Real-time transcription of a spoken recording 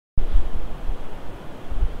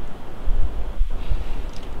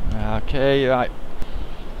Okay, right.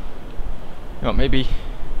 You know, maybe...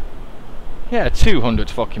 Yeah,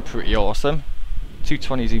 200's fucking pretty awesome.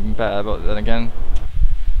 220's even better, but then again...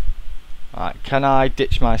 Right, can I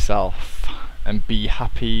ditch myself and be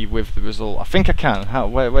happy with the result? I think I can. How?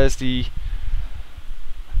 Where's the...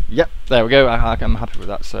 Yep, there we go. I'm happy with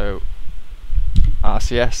that. So,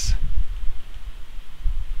 RCS.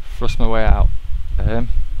 Thrust my way out.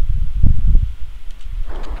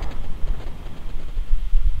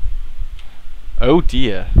 Oh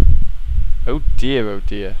dear. Oh dear, oh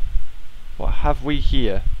dear. What have we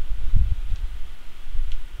here?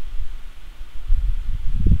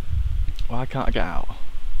 Why can't I get out?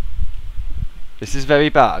 This is very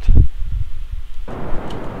bad.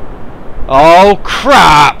 Oh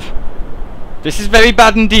crap! This is very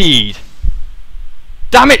bad indeed.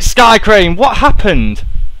 Damn it, Skycrane! What happened?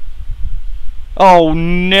 Oh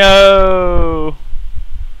no!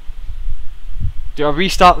 Do I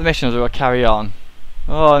restart the mission or do I carry on?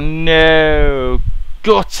 Oh no!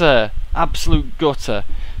 Gutter! Absolute gutter.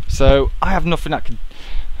 So I have nothing that can...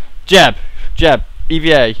 Jeb!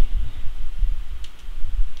 EVA.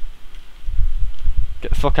 Get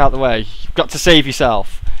the fuck out of the way. You've got to save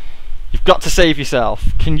yourself. You've got to save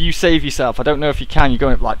yourself. Can you save yourself? I don't know if you can. You're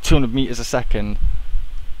going up like 200 meters a second.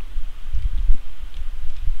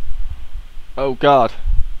 Oh god.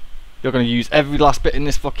 You're going to use every last bit in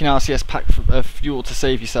this fucking RCS pack of fuel to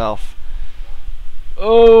save yourself.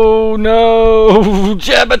 Oh no!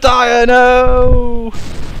 Jebediah, no!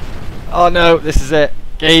 Oh no, this is it.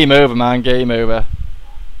 Game over, man. Game over.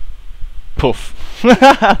 Puff.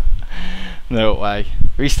 No way.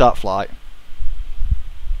 Restart flight.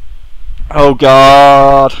 Oh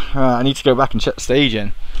god. Right, I need to go back and check the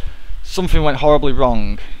staging. Something went horribly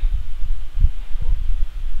wrong.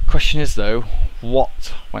 Question is though,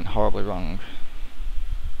 what went horribly wrong?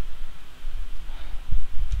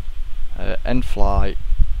 End flight.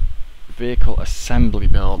 Vehicle assembly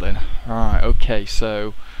building. Right, okay,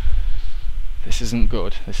 so this isn't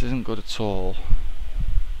good. This isn't good at all.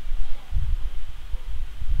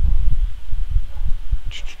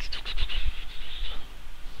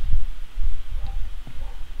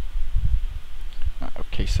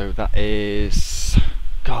 Okay, so that is...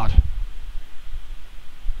 God.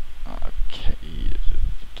 Okay,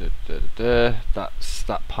 that's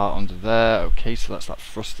that part under there. Okay, so that's that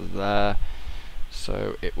thruster there.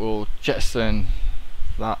 So it will jettison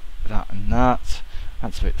that, and that.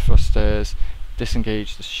 Activate the thrusters.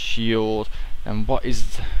 Disengage the shield. And what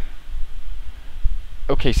is...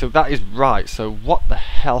 Okay, so that is right. So what the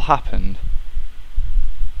hell happened?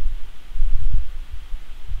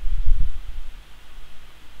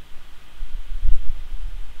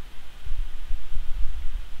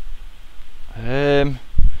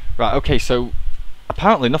 Right, okay, so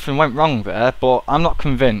apparently nothing went wrong there, but I'm not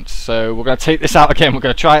convinced, so we're going to take this out again, we're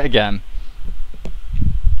going to try it again.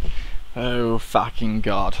 Oh fucking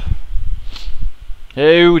god.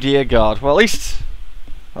 Oh dear god. Well, at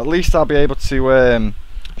least I'll be able to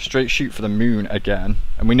straight shoot for the moon again,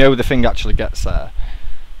 and we know the thing actually gets there.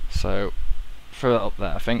 So throw that up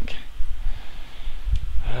there, I think.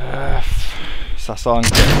 Sasson.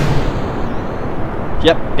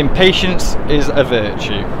 Yep, impatience is a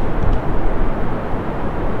virtue.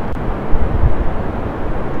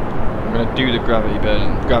 I'm going to do the gravity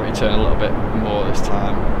turn a little bit more this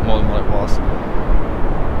time, more than what it was.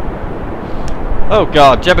 Oh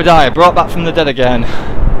god, Jebediah, brought back from the dead again.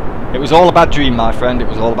 It was all a bad dream, my friend, it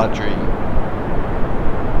was all a bad dream.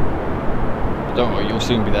 But don't worry, you'll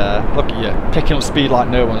soon be there. Look at you, picking up speed like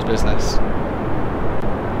no one's business.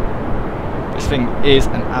 This thing is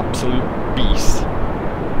an absolute beast.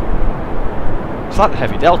 It's like the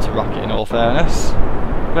Heavy Delta rocket in all fairness.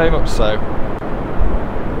 Very much so.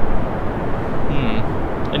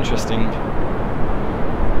 Interesting.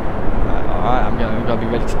 Alright, I'm going to be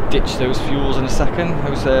ready to ditch those fuels in a second.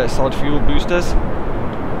 Those solid fuel boosters.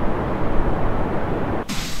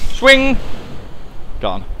 Swing!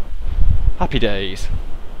 Gone. Happy days.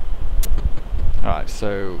 Alright,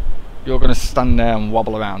 so you're going to stand there and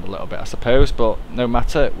wobble around a little bit, I suppose, but no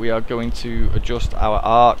matter, we are going to adjust our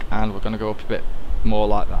arc and we're going to go up a bit more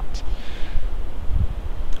like that.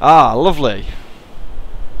 Ah, lovely.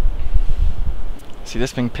 See,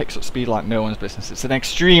 this thing picks up speed like no one's business. It's an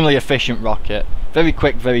extremely efficient rocket. Very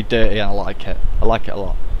quick, very dirty, and I like it. I like it a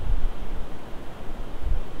lot.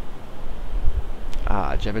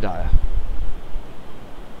 Ah, Jebediah.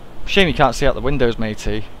 Shame you can't see out the windows,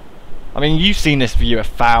 matey. I mean, you've seen this view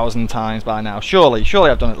 1,000 times by now. Surely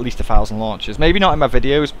I've done at least 1,000 launches. Maybe not in my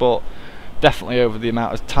videos, but definitely over the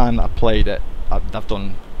amount of time that I've played it, I've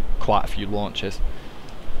done quite a few launches.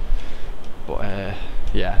 But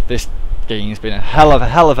Yeah, this game's been a hell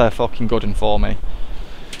of a fucking good one for me.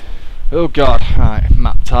 Oh god, right,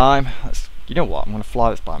 map time. You know what, I'm going to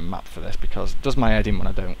fly this by map for this because it does my head in when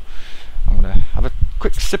I don't. I'm going to have a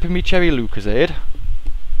quick sip of me cherry Lucozade.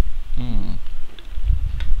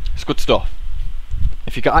 It's good stuff.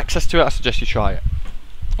 If you've got access to it, I suggest you try it.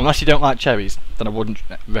 Unless you don't like cherries, then I wouldn't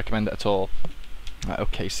recommend it at all. Right,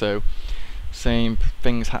 okay, so same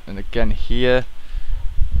things happening again here.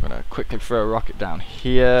 I'm going to quickly throw a rocket down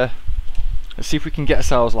here. Let's see if we can get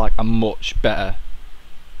ourselves like a much better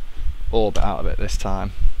orbit out of it this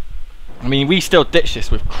time. I mean, we still ditched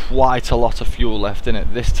this with quite a lot of fuel left in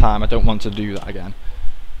it. This time I don't want to do that again.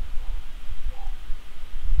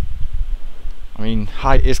 I mean,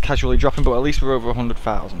 height is casually dropping, but at least we're over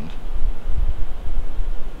 100,000.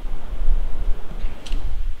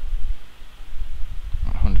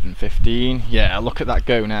 $115. Yeah, look at that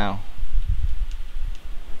go now.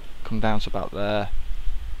 Come down to about there.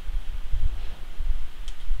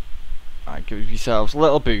 Alright, give yourselves a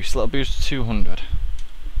little boost to 200.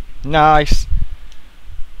 Nice.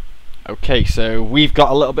 Okay, so we've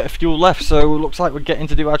got a little bit of fuel left, so it looks like we're getting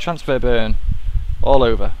to do our transfer burn all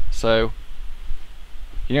over. So,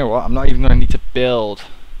 you know what, I'm not even going to need to build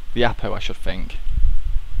the Apo, I should think.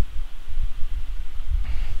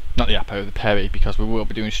 Not the Apo, the Perry, because we will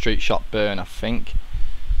be doing straight shot burn, I think.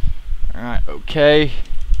 Alright, okay.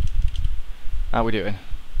 How are we doing?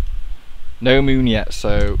 No moon yet,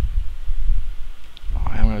 so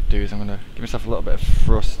what I'm going to do is I'm going to give myself a little bit of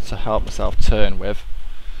thrust to help myself turn with.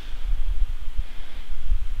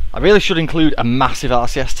 I really should include a massive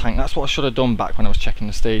RCS tank. That's what I should have done back when I was checking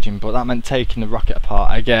the staging, but that meant taking the rocket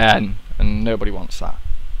apart again, and nobody wants that.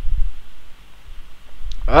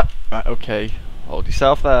 Right, okay. Hold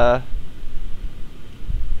yourself there.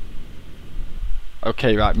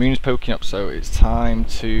 Okay, right, moon's poking up, so it's time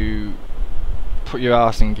to put your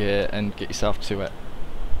arse in gear and get yourself to it.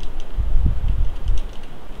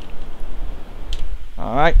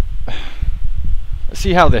 Alright. Let's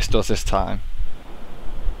see how this does this time.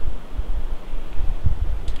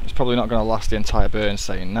 It's probably not going to last the entire burn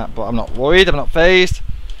saying that, but I'm not worried, I'm not phased.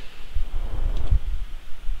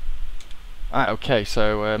 Alright, okay,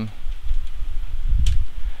 so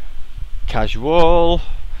casual.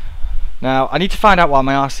 Now, I need to find out why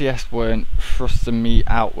my RCS weren't thrusting me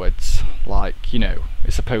outwards, like, you know,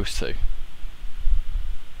 it's supposed to. In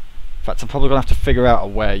fact, I'm probably going to have to figure out a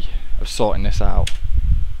way of sorting this out.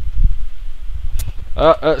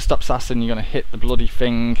 Stop sassing, you're going to hit the bloody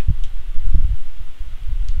thing.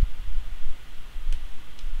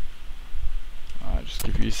 Alright, just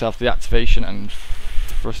give yourself the activation and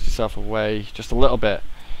thrust yourself away just a little bit.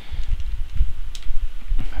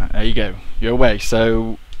 There you go, you're away,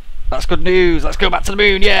 so that's good news. Let's go back to the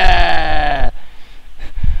moon, yeah!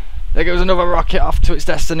 There goes another rocket off to its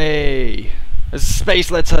destiny. There's a space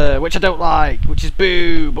litter, which I don't like, which is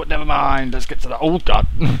boo, but never mind, let's get to that. Oh god.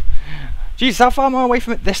 Jeez, how far am I away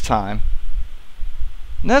from it this time?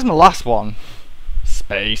 And there's my last one.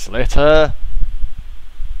 Space litter.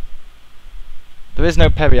 There is no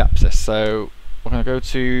periapsis, so we're going to go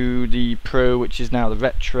to the Pro, which is now the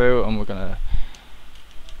Retro, and we're going to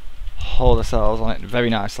hold ourselves on it very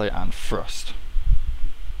nicely and thrust.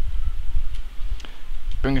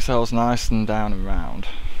 Bring ourselves nice and down and round.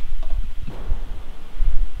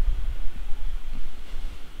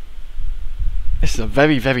 This is a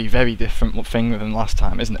very, very, very different thing than last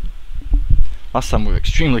time, isn't it? Last time we were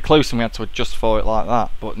extremely close and we had to adjust for it like that,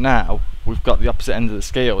 but now we've got the opposite end of the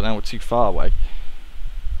scale, now we're too far away.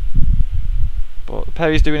 But the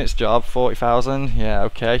Perry's doing its job, 40,000, yeah,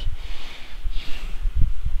 okay.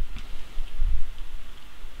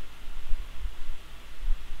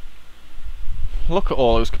 Look at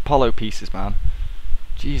all those Apollo pieces, man.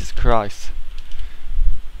 Jesus Christ.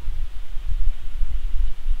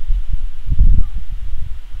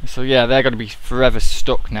 So yeah, they're going to be forever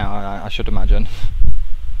stuck now, I should imagine.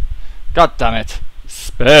 God damn it.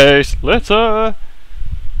 Space litter!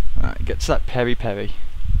 Alright, get to that Perry.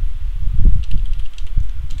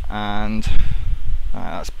 And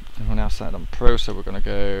that's everyone else set on Pro, so we're going to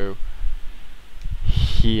go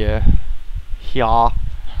here.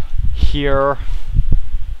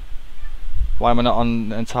 Why am I not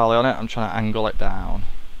entirely on it? I'm trying to angle it down.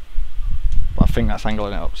 But I think that's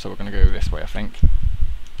angling it up, so we're going to go this way, I think.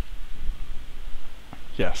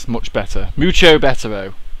 Yes, much better. Mucho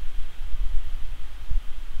bettero.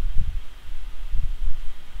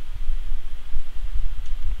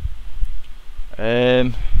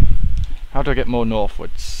 How do I get more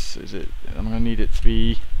northwards? Is it? I'm going to need it to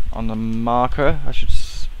be on the marker. I should.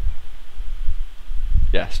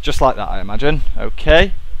 Yes, just like that, I imagine.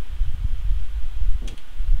 Okay.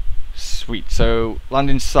 sweet. So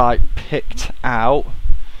landing site picked out.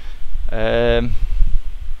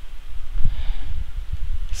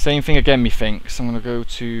 Same thing again, methinks. I'm gonna go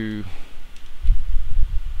to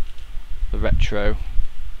the retro.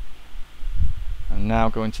 I'm now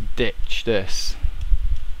going to ditch this.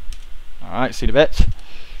 Alright, see the bit.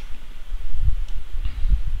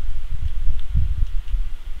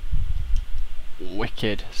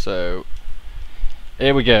 Wicked. So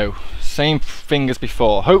here we go. Same thing as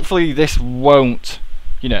before. Hopefully this won't,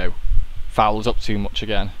 you know, foul us up too much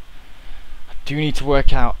again. I do need to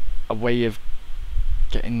work out a way of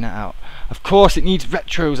getting that out. Of course it needs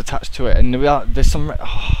retros attached to it, and there's some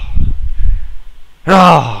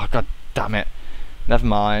god damn it. Never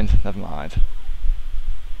mind, never mind.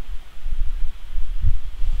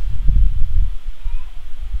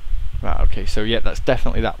 Right, okay, so yeah, that's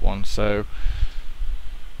definitely that one. So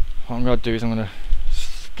what I'm going to do is I'm going to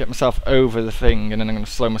get myself over the thing, and then I'm going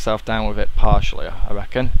to slow myself down with it partially, I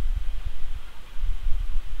reckon.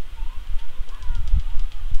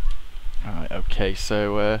 Alright, okay,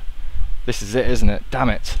 so this is it, isn't it? Damn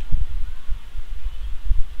it.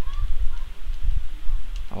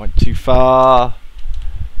 I went too far.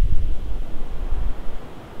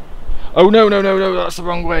 Oh no, no, no, no, that's the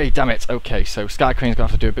wrong way. Damn it. Okay, so Skycrane's going to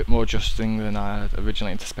have to do a bit more adjusting than I had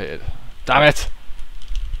originally anticipated. Damn it.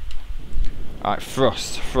 Alright,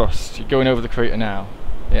 thrust. You're going over the crater now.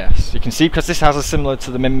 Yes, you can see, because this has a similar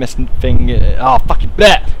to the min-miss thing. Oh, fucking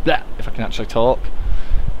bleh, bleh, if I can actually talk.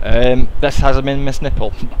 This has a min-miss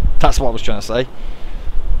nipple. That's what I was trying to say.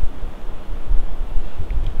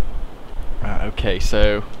 Right, okay,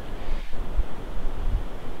 so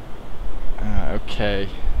okay,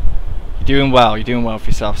 you're doing well for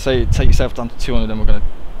yourself. Say take yourself down to 200, then we're gonna,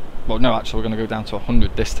 well no, actually we're gonna go down to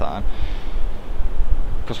 100 this time,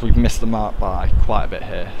 because we've missed the mark by quite a bit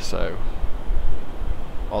here. So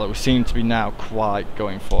although we seem to be now quite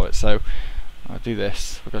going for it, so I'll do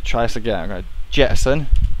this. We're gonna try this again. I'm gonna jettison,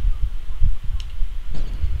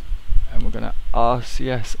 and we're gonna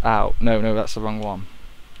RCS out. No, that's the wrong one.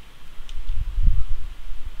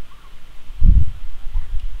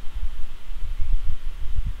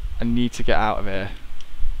 I need to get out of here.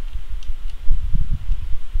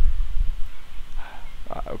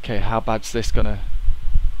 Right, okay, how bad's this gonna...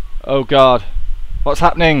 Oh god, what's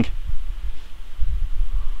happening?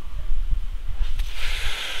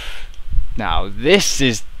 Now this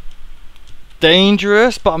is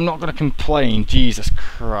dangerous, but I'm not gonna complain. Jesus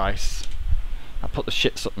Christ, I put the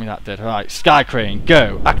shits up me, that did. Right, Skycrane,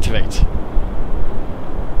 go, activate.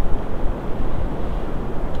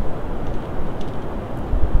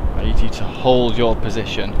 I need you to hold your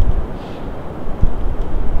position.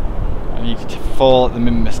 I need you to fall at the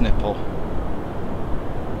min-miss nipple.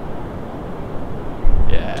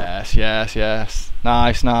 Yes, yes, yes.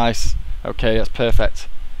 Nice, nice. Okay, that's perfect.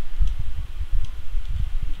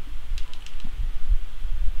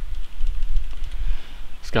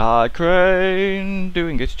 Skycrane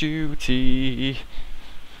doing its duty.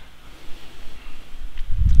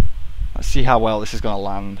 Let's see how well this is going to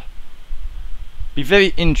land. Be very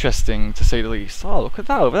interesting to say the least. Oh, look at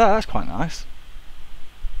that over there, that's quite nice.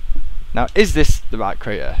 Now, is this the right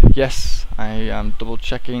crater? Yes, I am double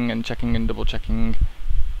checking and checking and double checking.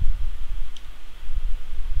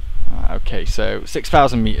 Okay, so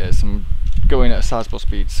 6,000 meters. I'm going at a sizable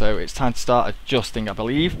speed, so it's time to start adjusting, I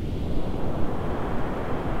believe.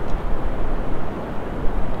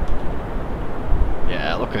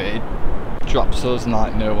 Yeah, look at it. It drops us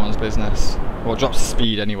like no one's business. Well, it drops the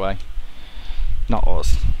speed anyway. Not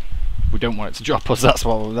us. We don't want it to drop us. That's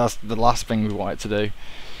the last thing we want it to do.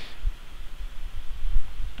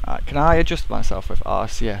 Alright, can I adjust myself with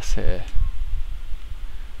RCS here?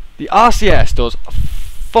 The RCS does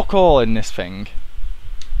fuck all in this thing.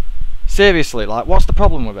 Seriously, like, what's the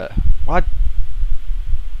problem with it? Why?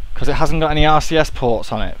 Because it hasn't got any RCS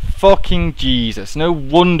ports on it. Fucking Jesus. No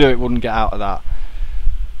wonder it wouldn't get out of that.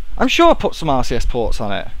 I'm sure I put some RCS ports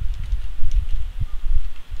on it.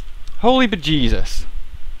 Holy bejesus.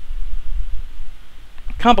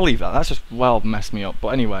 Can't believe that. That's just well messed me up. But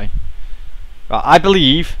anyway. Right, I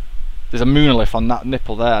believe there's a munolith on that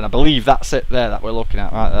nipple there, and I believe that's it there that we're looking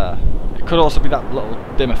at right there. It could also be that little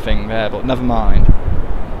dimmer thing there, but never mind.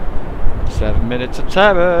 7 minutes of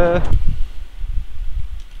terror.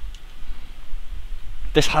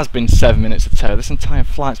 This has been 7 minutes of terror. This entire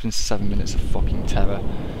flight's been 7 minutes of fucking terror.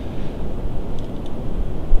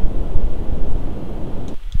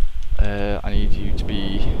 I need you to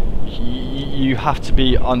be... You have to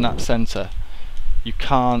be on that centre. You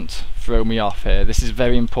can't throw me off here. This is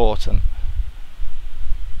very important.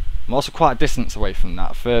 I'm also quite a distance away from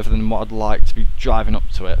that, further than what I'd like to be driving up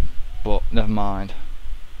to it. but never mind.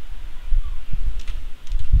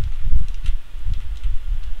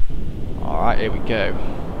 Alright, here we go.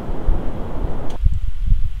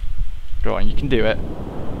 Go on, you can do it.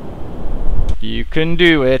 You can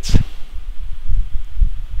do it.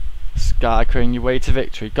 Skycrane your way to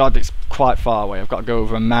victory. God, it's quite far away. I've got to go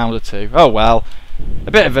over a mound or two. Oh well.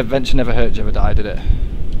 A bit of adventure never hurt Jebediah, did it?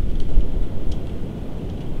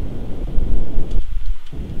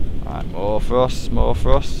 Alright, more for us, more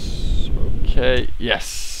for us. Okay,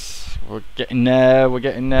 yes. We're getting there, we're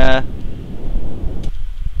getting there.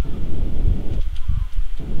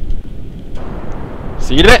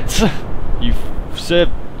 See you in a bit! You've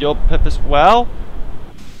served your purpose well.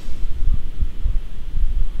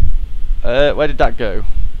 Where did that go?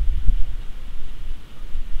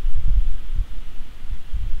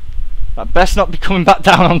 That best not be coming back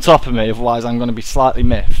down on top of me, otherwise I'm going to be slightly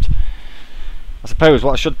miffed. I suppose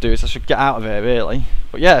what I should do is I should get out of here really.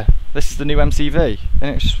 But yeah, this is the new MCV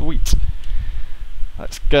and it's sweet.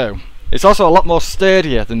 Let's go. It's also a lot more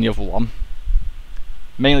sturdier than the other one.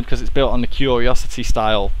 Mainly because it's built on the Curiosity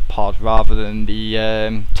style pod rather than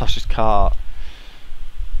the Tosh's cart.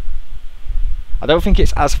 I don't think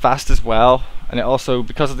it's as fast as well, and it also,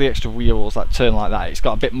 because of the extra wheels that turn like that, it's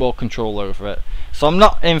got a bit more control over it. So I'm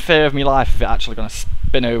not in fear of my life if it actually going to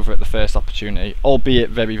spin over at the first opportunity,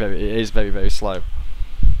 albeit it is very slow.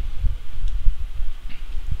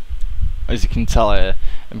 As you can tell here,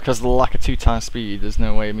 and because of the lack of 2x speed, there's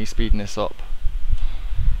no way of me speeding this up.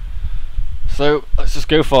 So let's just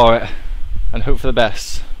go for it and hope for the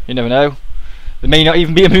best. You never know, there may not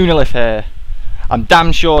even be a munolith here. I'm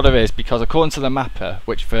damn sure there is, because according to the mapper,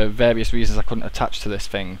 which for various reasons I couldn't attach to this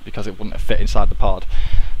thing because it wouldn't have fit inside the pod,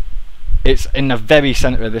 it's in the very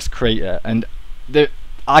centre of this crater, and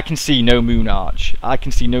I can see no moon arch. I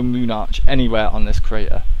can see no moon arch anywhere on this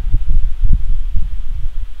crater.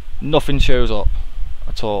 Nothing shows up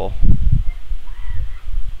at all.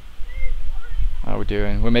 How are we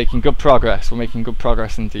doing? We're making good progress. We're making good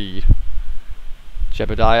progress indeed.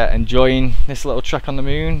 Jebediah enjoying this little trek on the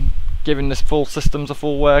moon, giving this full systems a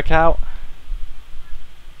full workout.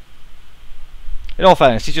 In all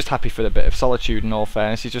fairness, he's just happy for a bit of solitude. In all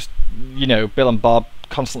fairness, he's just, you know, Bill and Bob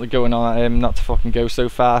constantly going on at him not to fucking go so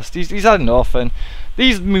fast. He's had enough, and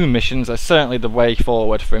these moon missions are certainly the way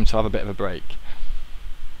forward for him to have a bit of a break.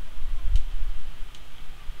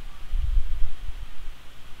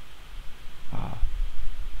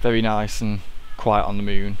 Very nice and quiet on the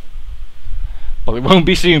moon. But it won't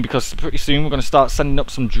be soon, because pretty soon we're going to start sending up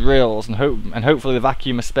some drills, and hopefully the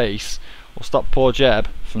vacuum of space will stop poor Jeb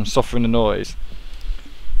from suffering the noise.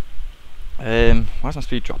 Why is my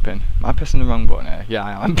speed dropping? Am I pressing the wrong button here? Yeah,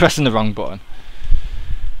 I am. I'm pressing the wrong button.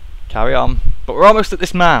 Carry on. But we're almost at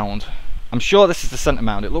this mound. I'm sure this is the centre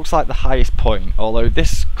mound. It looks like the highest point, although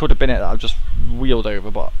this could have been it that I've just wheeled over,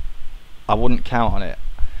 but I wouldn't count on it.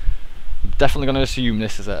 I'm definitely going to assume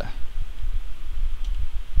this is it.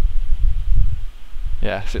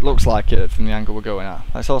 Yes, it looks like it from the angle we're going at.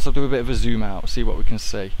 Let's also do a bit of a zoom out, see what we can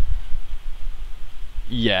see.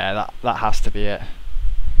 Yeah, that has to be it.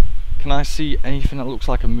 Can I see anything that looks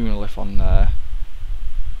like a munolith on there?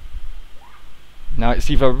 Now it's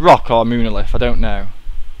either rock or munolith, I don't know.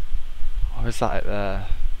 Or is that it there?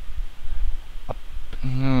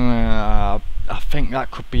 I think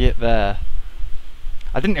that could be it there.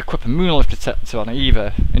 I didn't equip a munolith detector on it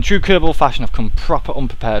either. In true kerbal fashion, I've come proper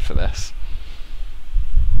unprepared for this.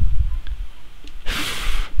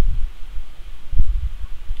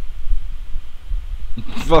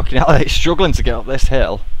 Fucking hell, it's struggling to get up this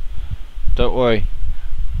hill. Don't worry,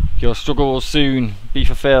 your struggle will soon be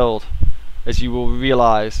fulfilled, as you will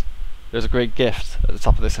realise there's a great gift at the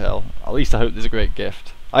top of this hill. At least I hope there's a great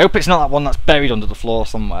gift. I hope it's not that one that's buried under the floor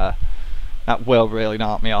somewhere. That will really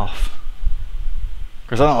knock me off.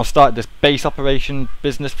 Because I don't know, I've started this base operation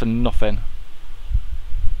business for nothing.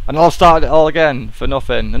 And I'll start it all again for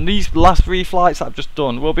nothing. And these last 3 flights that I've just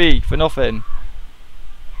done will be for nothing.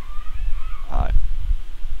 Alright.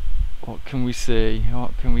 What can we see?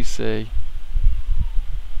 What can we see?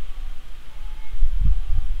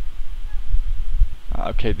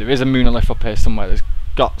 Okay, there is a munolith up here somewhere. There's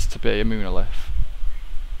got to be a munolith.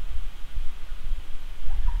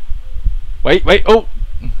 Wait, oh!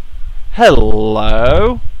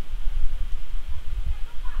 Hello!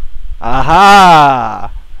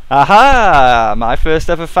 Aha! Aha! My first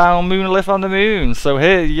ever found munolith on the moon. So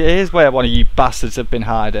here's where one of you bastards have been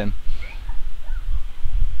hiding.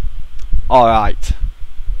 Alright.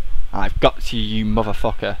 I've got you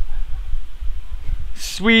motherfucker.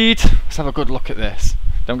 Sweet! Let's have a good look at this.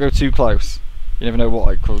 Don't go too close. You never know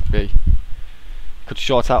what it could be. could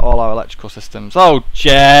short out all our electrical systems. Oh,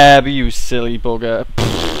 Jeb, you silly bugger.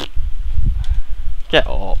 Get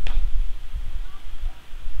up.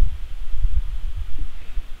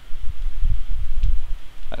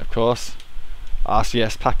 And of course,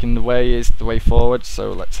 RCS packing the way is the way forward,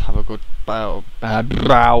 so let's have a good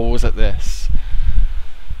browse at this.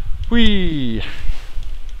 Whee!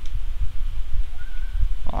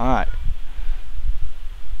 Alright.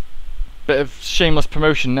 Bit of shameless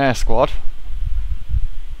promotion there, squad.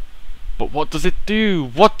 But what does it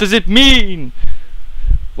do? What does it mean?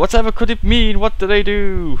 Whatever could it mean? What do they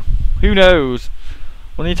do? Who knows?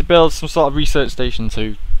 We'll need to build some sort of research station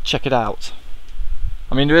to check it out.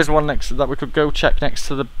 I mean, there is one next that we could go check next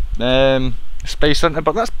to the space center,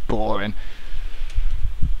 but that's boring.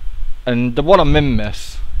 And the one on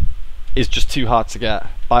Minmus is just too hard to get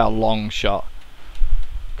by a long shot,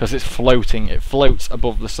 because it's floating. It floats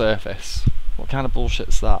above the surface. What kind of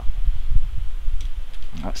bullshit's that?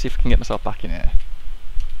 Let's see if I can get myself back in here.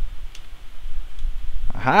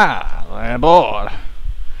 Aha! We're aboard.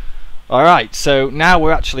 Alright, so now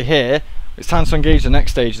we're actually here. It's time to engage the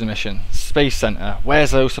next stage of the mission. Space Center.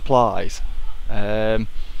 Where's those supplies?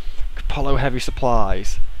 Apollo heavy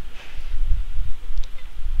supplies.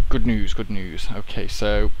 Good news, good news. Okay,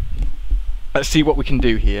 so let's see what we can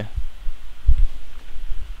do here.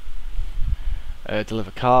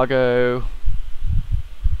 Deliver cargo.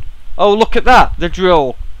 Oh, look at that! The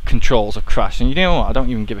drill controls have crashed, and you know what? I don't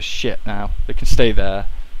even give a shit now. They can stay there.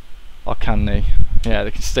 Or can they? Yeah, they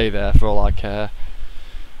can stay there for all I care.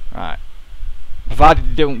 Right.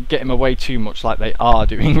 Provided they don't get him away too much like they are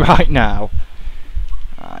doing right now.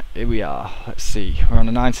 Right, here we are. Let's see. We're on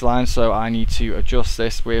the 90 line, so I need to adjust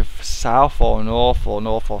this with south or north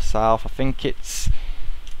or south. I think it's...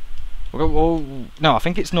 no, I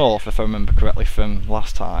think it's north if I remember correctly from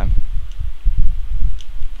last time.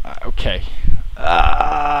 Okay.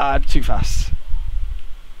 Too fast.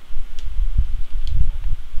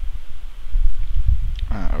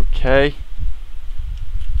 Okay.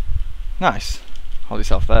 Nice. Hold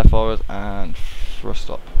yourself there for us and thrust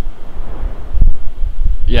up.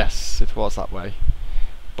 Yes, it was that way.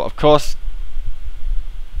 But of course,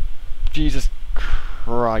 Jesus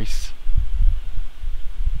Christ.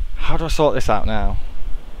 How do I sort this out now?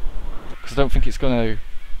 Because I don't think it's going to...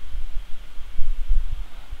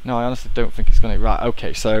 No, I honestly don't think it's going to... Right,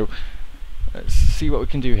 okay, so let's see what we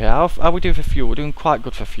can do here. How are we doing for fuel? We're doing quite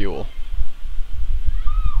good for fuel.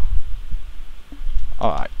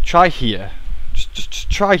 Alright, try here. Just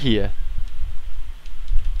try here.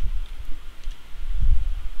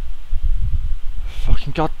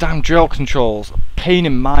 Fucking goddamn drill controls. A pain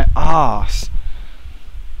in my arse.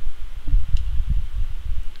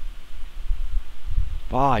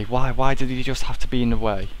 Why did he just have to be in the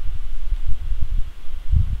way?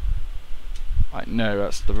 Right, no,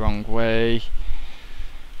 that's the wrong way.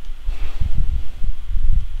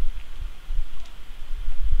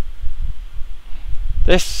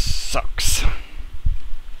 This sucks.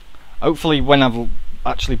 Hopefully when I've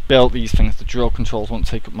actually built these things, the drill controls won't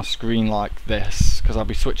take up my screen like this, because I'll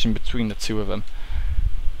be switching between the two of them.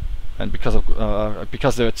 And because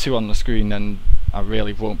there are two on the screen, then I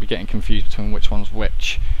really won't be getting confused between which one's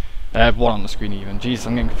which. One on the screen even. Jesus,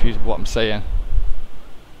 I'm getting confused with what I'm saying.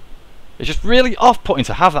 It's just really off-putting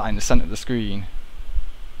to have that in the centre of the screen.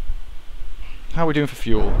 How are we doing for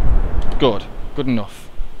fuel? Good. Good enough.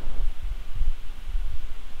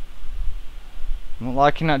 I'm not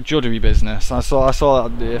liking that juddery business. I saw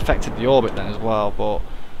that it affected the orbit then as well, but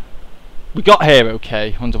we got here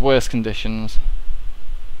okay, under worse conditions.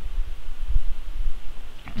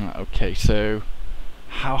 Okay, so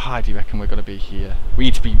how high do you reckon we're gonna be here?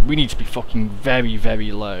 We need to be fucking very,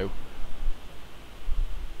 very low.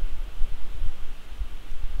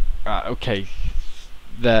 Right, okay.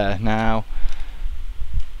 There now.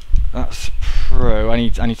 That's pro. I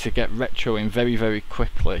need to get retro in very, very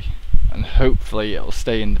quickly. And hopefully it'll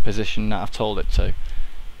stay in the position that I've told it to.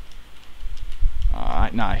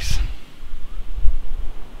 Alright, nice.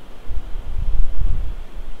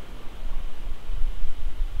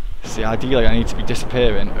 See, ideally I need to be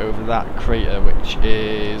disappearing over that crater, which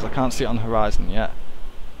is... I can't see it on the horizon yet.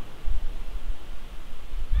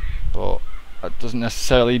 But that doesn't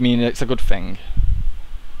necessarily mean it's a good thing.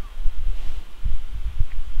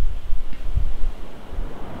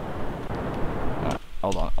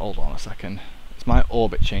 Hold on a second. Is my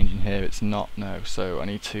orbit changing here? It's not, no, so I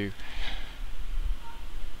need to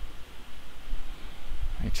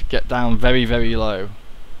get down very, very low.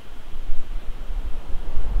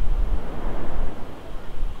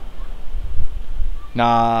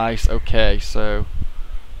 Nice, okay, so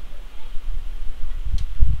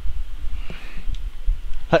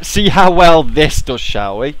Let's see how well this does,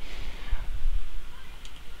 shall we?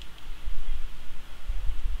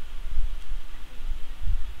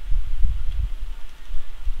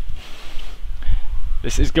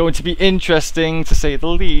 This is going to be interesting, to say the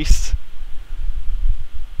least.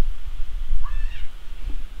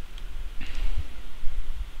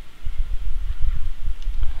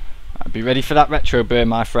 Be ready for that retro burn,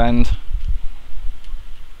 my friend.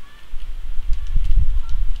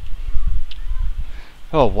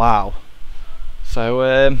 Oh wow.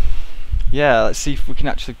 So yeah, let's see if we can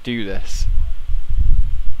actually do this.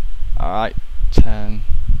 Alright, 10.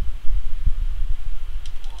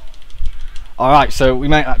 Alright, so we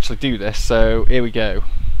might actually do this, so here we go.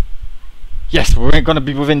 Yes, we're going to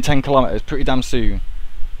be within 10 kilometers pretty damn soon.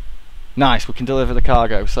 Nice, we can deliver the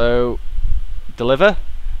cargo. So, deliver.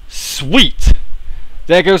 Sweet!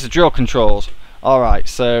 There goes the drill controls. Alright,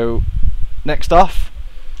 so next off,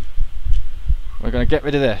 we're going to get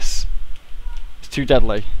rid of this. It's too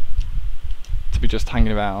deadly to be just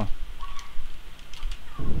hanging around.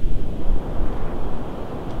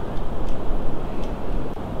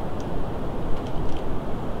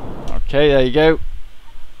 Okay, there you go.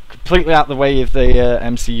 Completely out the way of the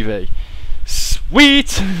MCV.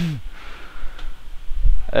 Sweet!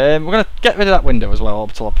 We're going to get rid of that window as well,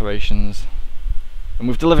 orbital operations. And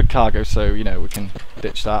we've delivered cargo, so, you know, we can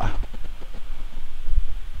ditch that.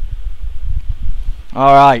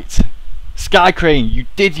 Alright. Skycrane, you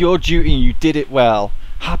did your duty and you did it well.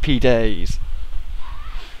 Happy days.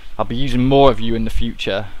 I'll be using more of you in the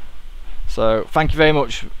future. So, thank you very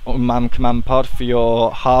much, Unmanned Command Pod, for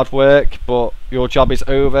your hard work, but your job is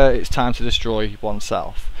over. It's time to destroy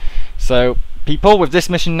oneself. So, people, with this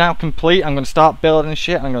mission now complete, I'm going to start building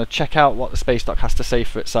shit and I'm going to check out what the space dock has to say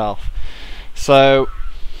for itself. So,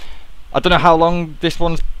 I don't know how long this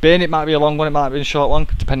one's been. It might be a long one, it might be a short one,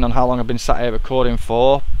 depending on how long I've been sat here recording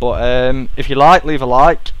for. But if you like, leave a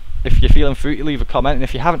like. If you're feeling fruity, leave a comment. And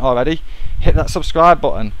if you haven't already, hit that subscribe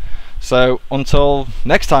button. So, until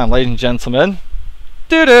next time, ladies and gentlemen,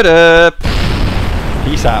 peace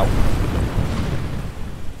out.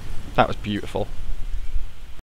 That was beautiful.